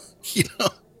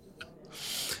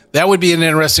 That would be an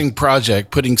interesting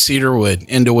project, putting cedar wood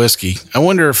into whiskey. I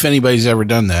wonder if anybody's ever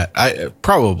done that.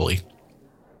 Probably.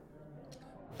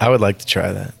 I would like to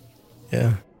try that.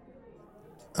 Yeah.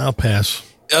 I'll pass.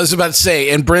 I was about to say,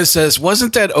 and Brent says,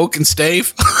 wasn't that oak and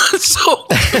stave? So,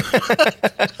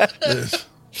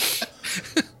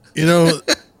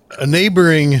 a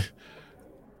neighboring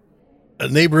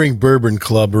bourbon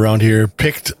club around here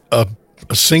picked up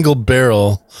a single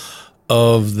barrel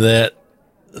of that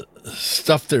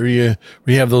stuff that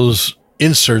we have those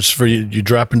inserts for you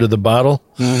drop into the bottle,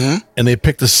 and they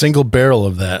picked a single barrel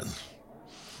of that.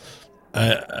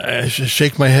 I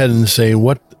shake my head and say,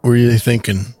 what were you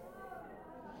thinking?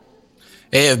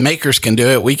 Hey, if makers can do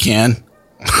it, we can.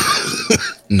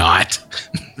 Not,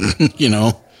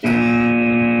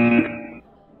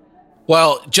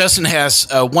 Well, Justin has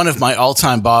one of my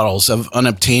all-time bottles of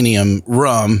Unobtainium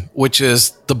rum, which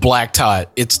is the Black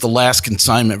Tot. It's the last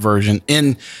consignment version.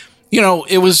 And,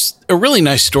 it was a really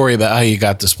nice story about how you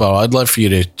got this bottle. I'd love for you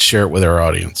to share it with our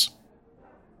audience.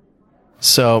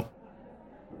 So,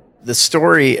 the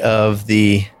story of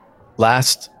the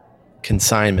last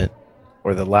consignment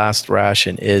or the last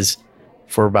ration is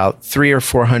for about 300 or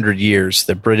 400 years,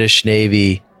 the British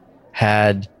Navy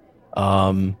had,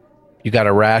 you got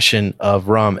a ration of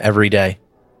rum every day,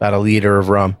 about a liter of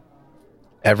rum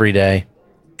every day.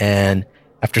 And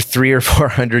after 300 or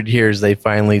 400 years, they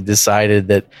finally decided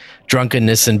that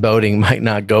drunkenness and boating might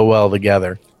not go well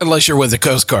together. Unless you're with the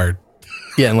Coast Guard.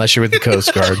 Yeah, unless you're with the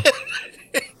Coast Guard.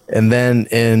 And then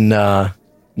in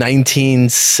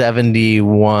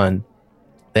 1971,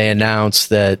 they announced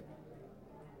that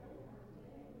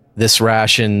this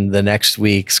ration the next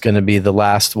week's going to be the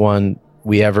last one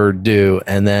we ever do.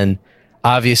 And then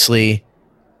obviously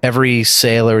every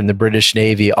sailor in the British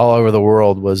Navy all over the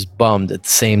world was bummed at the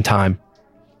same time.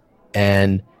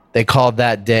 And they called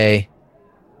that day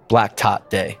Black Tot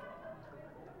Day.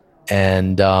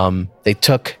 And they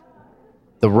took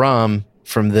the rum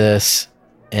from this,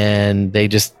 and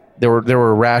there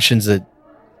were rations that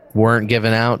weren't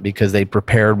given out because they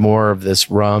prepared more of this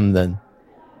rum than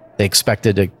they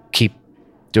expected to keep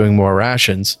doing more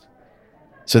rations.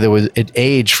 So it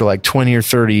aged for like 20 or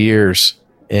 30 years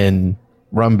in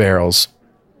rum barrels.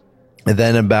 And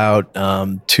then about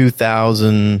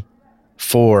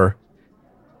 2004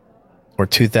 or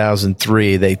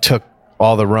 2003, they took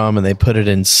all the rum and they put it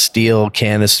in steel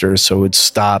canisters so it would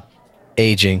stop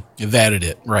aging. You vatted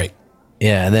it, right?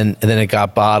 Yeah, and then it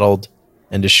got bottled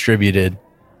and distributed.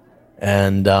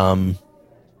 And I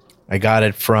got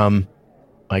it from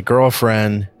my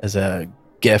girlfriend as a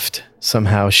gift.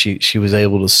 Somehow she was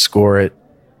able to score it.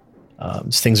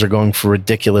 Things are going for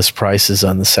ridiculous prices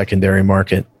on the secondary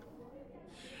market.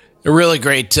 A really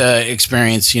great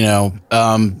experience,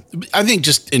 I think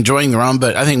just enjoying the rum,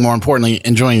 but I think more importantly,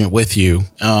 enjoying it with you,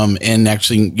 and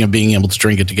actually, being able to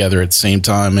drink it together at the same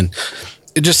time. And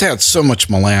it just had so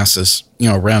much molasses,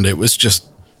 around it. It was just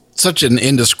such an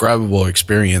indescribable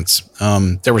experience.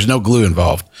 There was no glue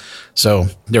involved. So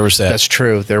there was that. That's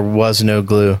true. There was no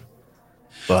glue,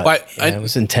 but it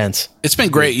was intense. It's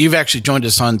been great. You've actually joined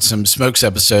us on some Smokes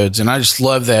episodes, and I just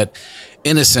love that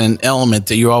innocent element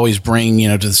that you always bring,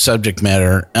 to the subject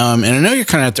matter. And I know you're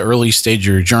kind of at the early stage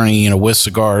of your journey, with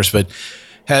cigars, but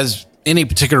has any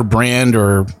particular brand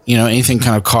or, anything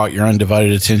kind of caught your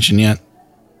undivided attention yet?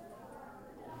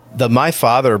 The My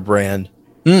Father brand,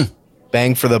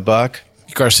 bang for the buck.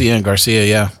 Garcia and Garcia,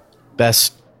 yeah.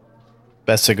 Best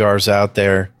cigars out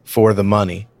there for the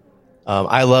money.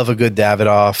 I love a good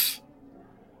Davidoff.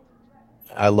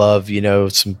 I love,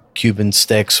 some Cuban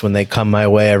sticks when they come my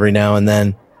way every now and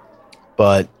then.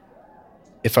 But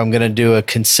if I'm going to do a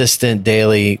consistent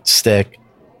daily stick,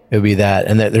 it would be that.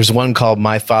 And there's one called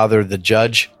My Father the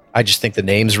Judge. I just think the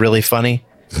name's really funny,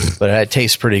 but it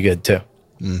tastes pretty good too.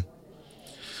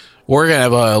 We're going to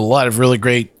have a lot of really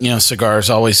great, cigars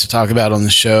always to talk about on the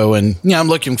show. And, I'm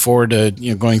looking forward to,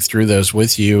 going through those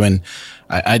with you. And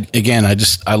I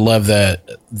love that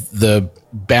the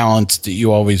balance that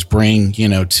you always bring,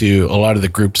 to a lot of the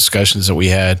group discussions that we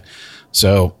had.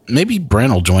 So maybe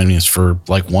Brent will join us for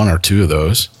like one or two of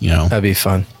those, That'd be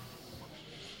fun.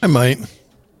 I might.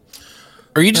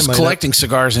 Are you just collecting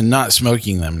cigars and not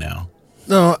smoking them now?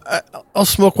 No, I'll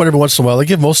smoke one every once in a while. I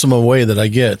give most of them away that I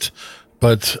get.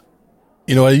 But,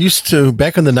 I used to,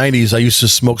 back in the 90s, I used to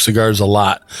smoke cigars a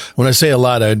lot. When I say a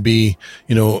lot, I'd be,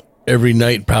 every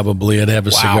night probably I'd have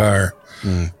a cigar.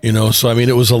 So I mean,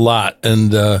 it was a lot.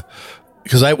 And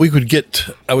because I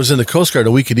was in the Coast Guard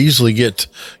and we could easily get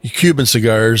Cuban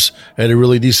cigars at a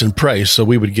really decent price. So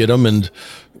we would get them and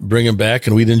bring them back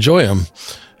and we'd enjoy them.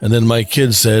 And then my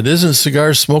kids said, "Isn't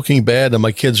cigar smoking bad?" And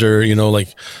my kids are,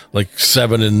 like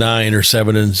 7 and 9 or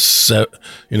 7 and 7,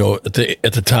 at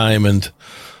the time. And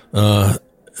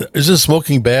isn't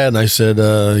smoking bad? And I said,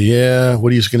 yeah.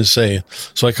 What are you going to say?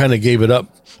 So I kind of gave it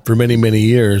up for many, many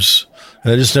years,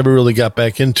 and I just never really got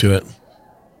back into it.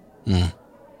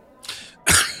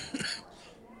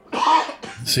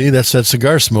 See, that's that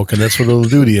cigar smoking. That's what it'll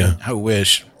do to you. I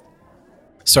wish.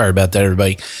 Sorry about that,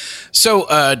 everybody. So,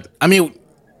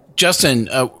 Justin,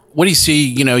 what do you see,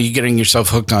 you getting yourself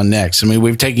hooked on next? I mean,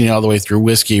 we've taken you all the way through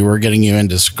whiskey. We're getting you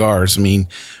into cigars. I mean,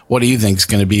 what do you think is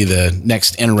going to be the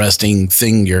next interesting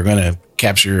thing you're going to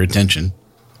capture your attention?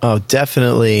 Oh,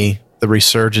 definitely the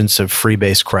resurgence of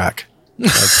freebase crack.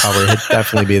 That'd probably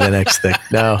definitely be the next thing.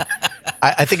 No,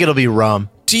 I think it'll be rum.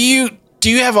 Do you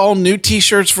have all new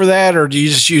T-shirts for that, or do you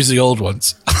just use the old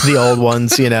ones? The old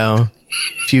ones,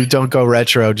 If you don't go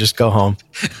retro, just go home.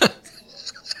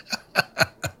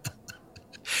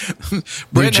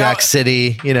 New Jack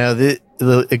City,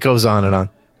 it goes on and on.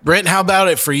 Brent, how about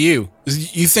it for you?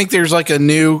 You think there's like a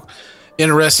new,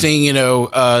 interesting,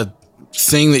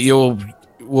 thing that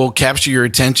will capture your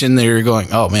attention that you're going,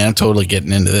 oh man, I'm totally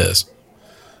getting into this?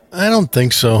 I don't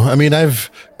think so. I mean,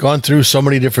 I've gone through so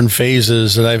many different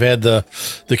phases, and I've had the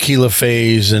tequila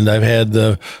phase, and I've had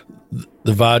the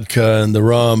vodka and the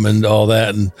rum and all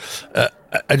that, and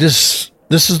this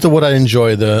is what I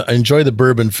enjoy. I enjoy the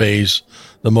bourbon phase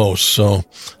the most, so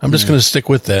I'm just going to stick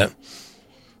with that.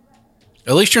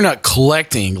 At least you're not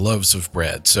collecting loaves of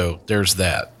bread, so there's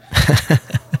that.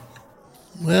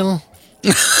 Well,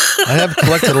 I have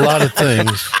collected a lot of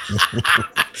things.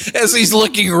 As he's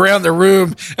looking around the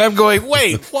room, I'm going,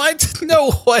 wait, what?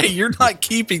 No way. You're not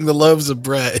keeping the loaves of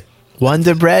bread.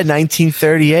 Wonder Bread,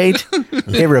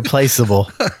 1938. Irreplaceable.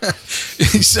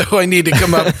 So I need to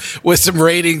come up with some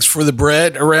ratings for the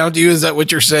bread around you. Is that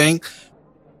what you're saying?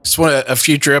 Just want a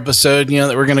future episode,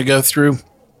 that we're going to go through.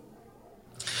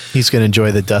 He's going to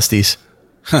enjoy the Dusties.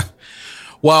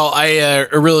 Well, I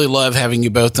really love having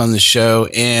you both on the show.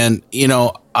 And,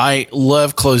 I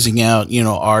love closing out,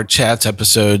 our chats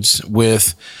episodes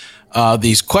with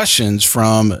these questions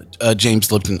from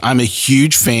James Lipton. I'm a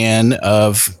huge fan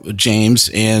of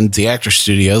James and the Actor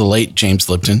Studio, the late James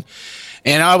Lipton.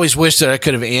 And I always wish that I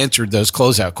could have answered those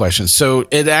closeout questions. So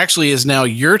it actually is now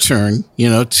your turn,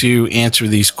 to answer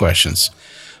these questions.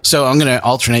 So I'm going to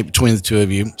alternate between the two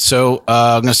of you. So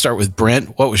I'm going to start with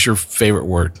Brent. What was your favorite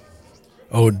word?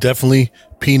 Oh, definitely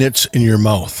peanuts in your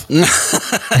mouth.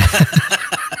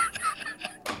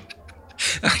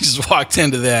 I just walked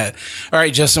into that. All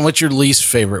right, Justin, what's your least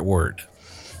favorite word?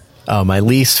 Oh, my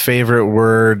least favorite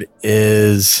word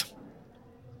is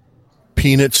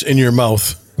peanuts in your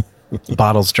mouth.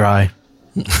 Bottle's dry.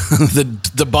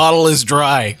 The bottle is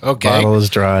dry. Okay. Bottle is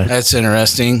dry. That's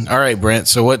interesting. All right, Brent.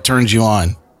 So what turns you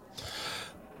on?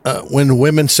 When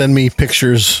women send me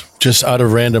pictures just out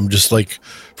of random, just like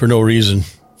for no reason.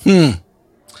 And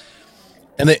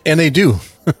they do.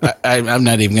 I'm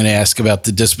not even going to ask about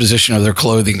the disposition of their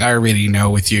clothing. I already know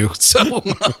with you. So,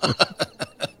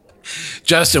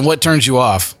 Justin, what turns you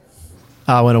off?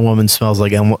 When a woman smells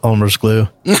like Elmer's glue.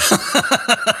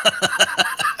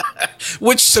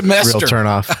 Which semester? Real turn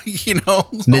off.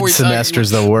 Mid-semester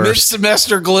is the worst.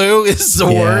 Mid-semester glue is the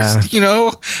worst.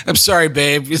 I'm sorry,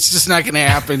 babe. It's just not going to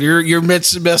happen. Your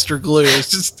mid-semester glue.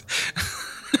 It's just.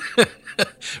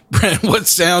 Brent, what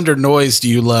sound or noise do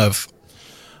you love?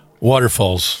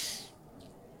 Waterfalls.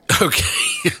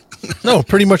 Okay. No,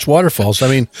 pretty much waterfalls. I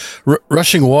mean,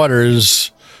 rushing water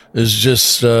is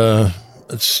just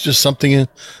it's just something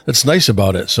that's nice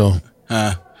about it. So.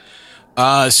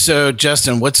 So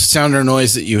Justin, what's the sound or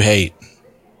noise that you hate?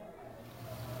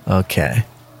 Okay.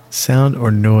 Sound or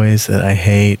noise that I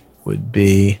hate would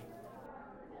be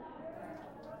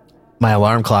my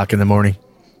alarm clock in the morning.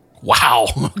 Wow.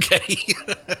 Okay.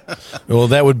 Well,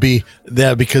 that would be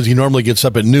that because he normally gets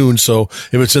up at noon. So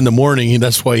if it's in the morning,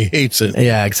 that's why he hates it.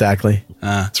 Yeah, exactly.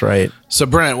 That's right. So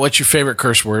Brent, what's your favorite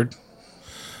curse word?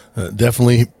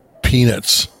 Definitely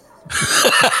peanuts.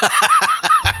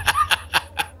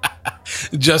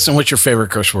 Justin, what's your favorite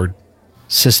curse word?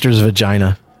 Sister's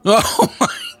vagina. Oh my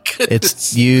goodness.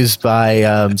 It's used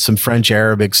by some French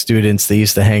Arabic students that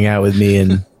used to hang out with me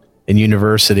in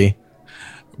university.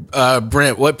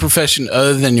 Brent, what profession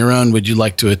other than your own would you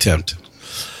like to attempt?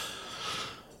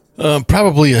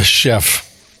 Probably a chef.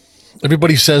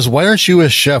 Everybody says, "Why aren't you a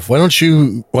chef? Why don't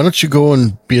you go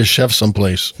and be a chef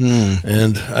someplace?"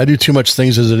 And I do too much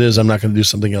things as it is. I'm not going to do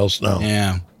something else now.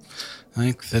 Yeah. I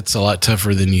think that's a lot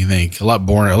tougher than you think. A lot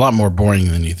more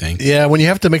boring than you think. Yeah, when you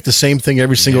have to make the same thing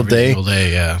every single day.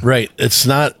 Yeah. Right. It's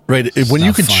not right. When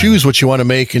you can choose what you want to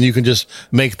make and you can just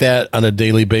make that on a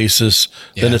daily basis,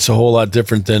 then it's a whole lot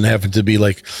different than having to be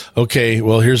like, okay,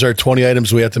 well, here's our 20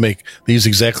 items. We have to make these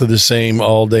exactly the same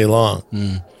all day long.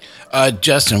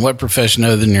 Justin, what profession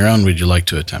other than your own would you like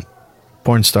to attempt?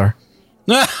 Porn star.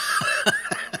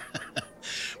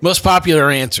 Most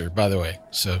popular answer, by the way.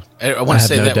 So I want to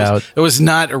say that it was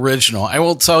not original. I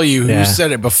won't tell you who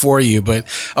said it before you, but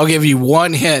I'll give you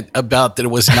one hint about that it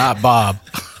was not Bob.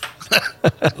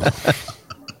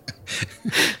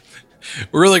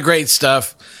 Really great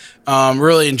stuff.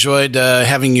 Really enjoyed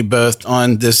having you both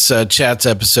on this Chats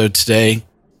episode today.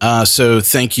 So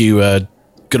thank you,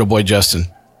 good old boy Justin.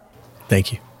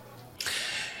 Thank you.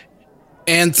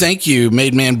 And thank you,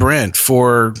 Made Man Brent,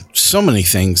 for so many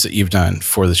things that you've done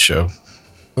for the show.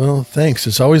 Well, thanks.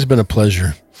 It's always been a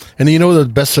pleasure. And you know the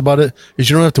best about it is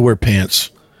you don't have to wear pants.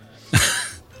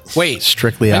 Wait,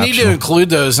 strictly I optional. need to include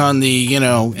those on the,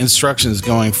 instructions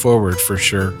going forward for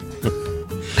sure.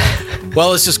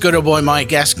 Well, it's just good old boy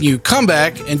Mike asking you, come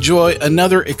back, enjoy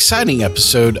another exciting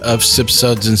episode of Sip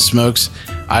Suds and Smokes.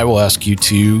 I will ask you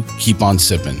to keep on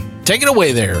sipping. Take it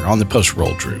away there on the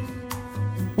post-roll, Drew.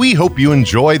 We hope you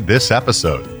enjoyed this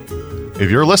episode.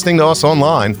 If you're listening to us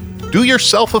online, do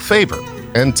yourself a favor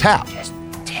and tap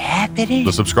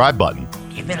the subscribe button.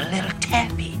 Give it a little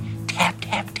tappy. Tap,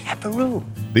 tap, tap-a-roo.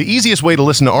 The easiest way to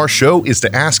listen to our show is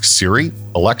to ask Siri,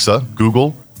 Alexa,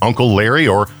 Google, Uncle Larry,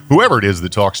 or whoever it is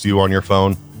that talks to you on your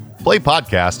phone. Play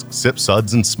podcast Sip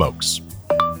Suds and Smokes.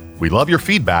 We love your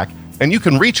feedback, and you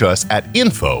can reach us at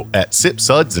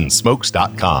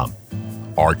info@sipsudsandsmokes.com.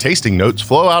 Our tasting notes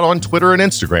flow out on Twitter and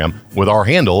Instagram with our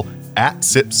handle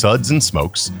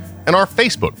 @SipSudsAndSmokes, and our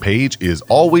Facebook page is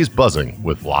always buzzing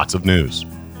with lots of news.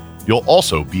 You'll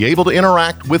also be able to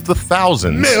interact with the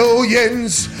thousands,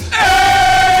 millions,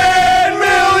 and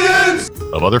millions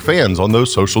of other fans on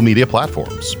those social media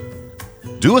platforms.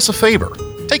 Do us a favor.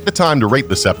 Take the time to rate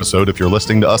this episode if you're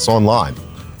listening to us online.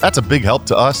 That's a big help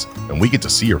to us, and we get to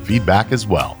see your feedback as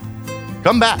well.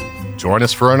 Come back, join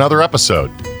us for another episode,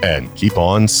 and keep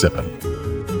on sipping.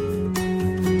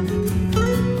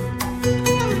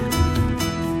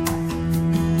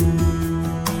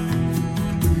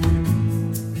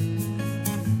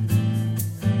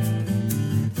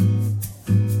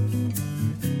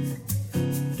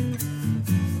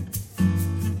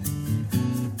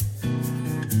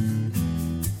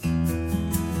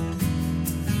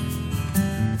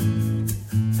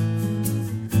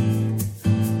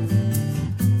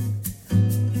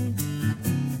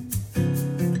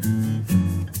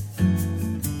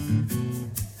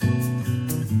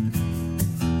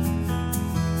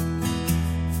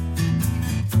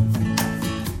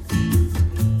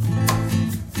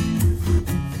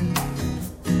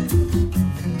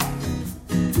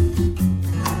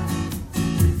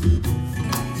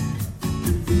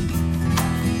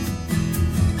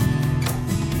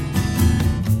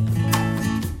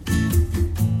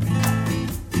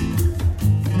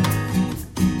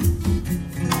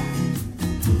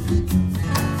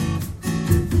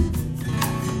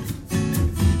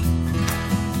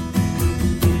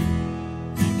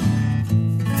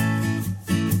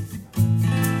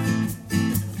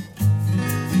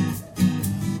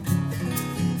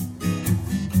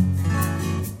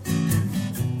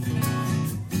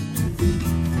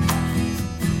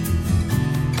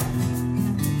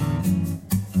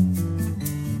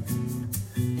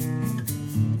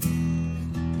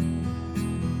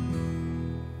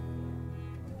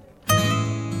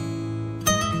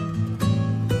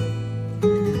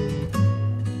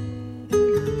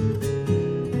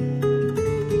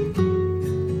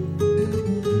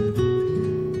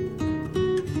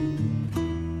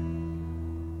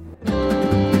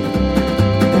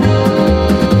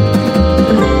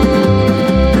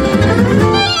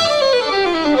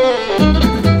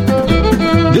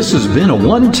 been a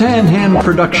 110 Hand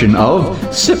production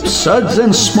of Sips, Suds,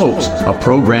 and Smokes, a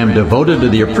program devoted to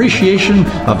the appreciation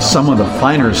of some of the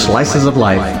finer slices of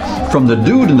life. From the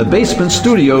Dude in the Basement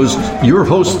Studios, your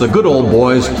hosts, the Good Old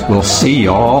Boys, will see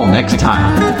you all next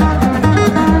time.